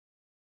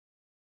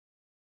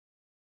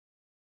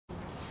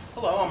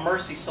Hello, I'm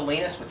Mercy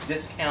Salinas with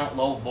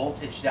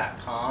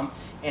DiscountLowVoltage.com,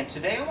 and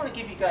today I want to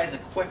give you guys a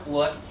quick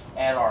look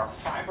at our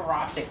fiber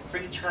optic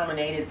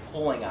pre-terminated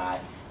pulling eye.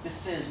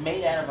 This is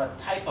made out of a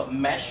type of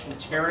mesh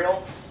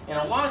material, and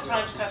a lot of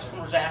times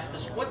customers ask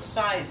us, what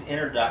size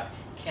innerduct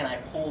can I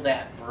pull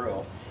that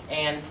through?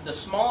 And the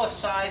smallest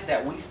size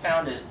that we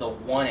found is the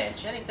 1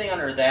 inch. Anything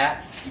under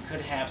that, you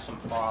could have some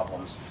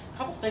problems. A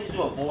couple things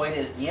to avoid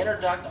is the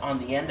innerduct on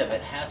the end of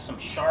it has some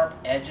sharp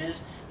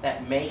edges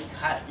that may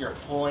cut your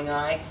pulling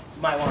eye.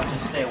 You might want to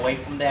just stay away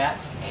from that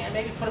and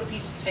maybe put a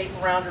piece of tape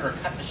around it or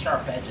cut the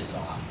sharp edges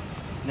off.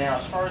 Now,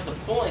 as far as the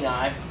pulling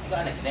eye, I've got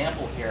an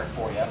example here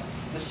for you.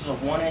 This is a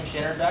 1 inch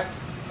innerduct,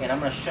 and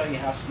I'm going to show you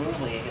how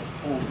smoothly it gets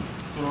pulled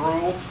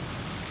through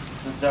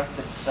the duct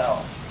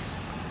itself.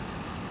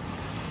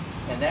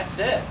 And that's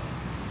it.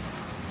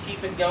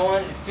 Keep it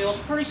going. It feels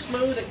pretty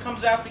smooth. It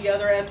comes out the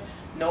other end,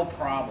 no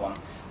problem.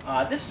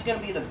 This is going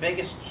to be the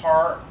biggest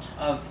part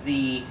of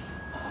the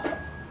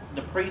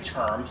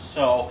preterm,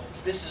 so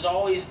this is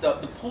always the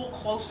pull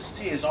closest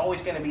to you is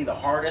always going to be the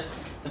hardest.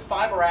 The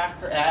fiber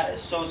after that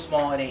is so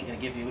small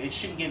it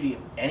shouldn't give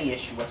you any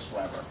issue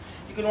whatsoever.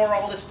 You can order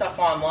all this stuff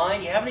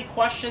online. You have any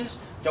questions,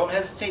 don't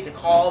hesitate to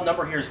call.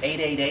 Number here is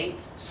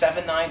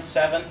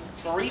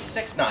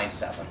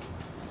 888-797-3697.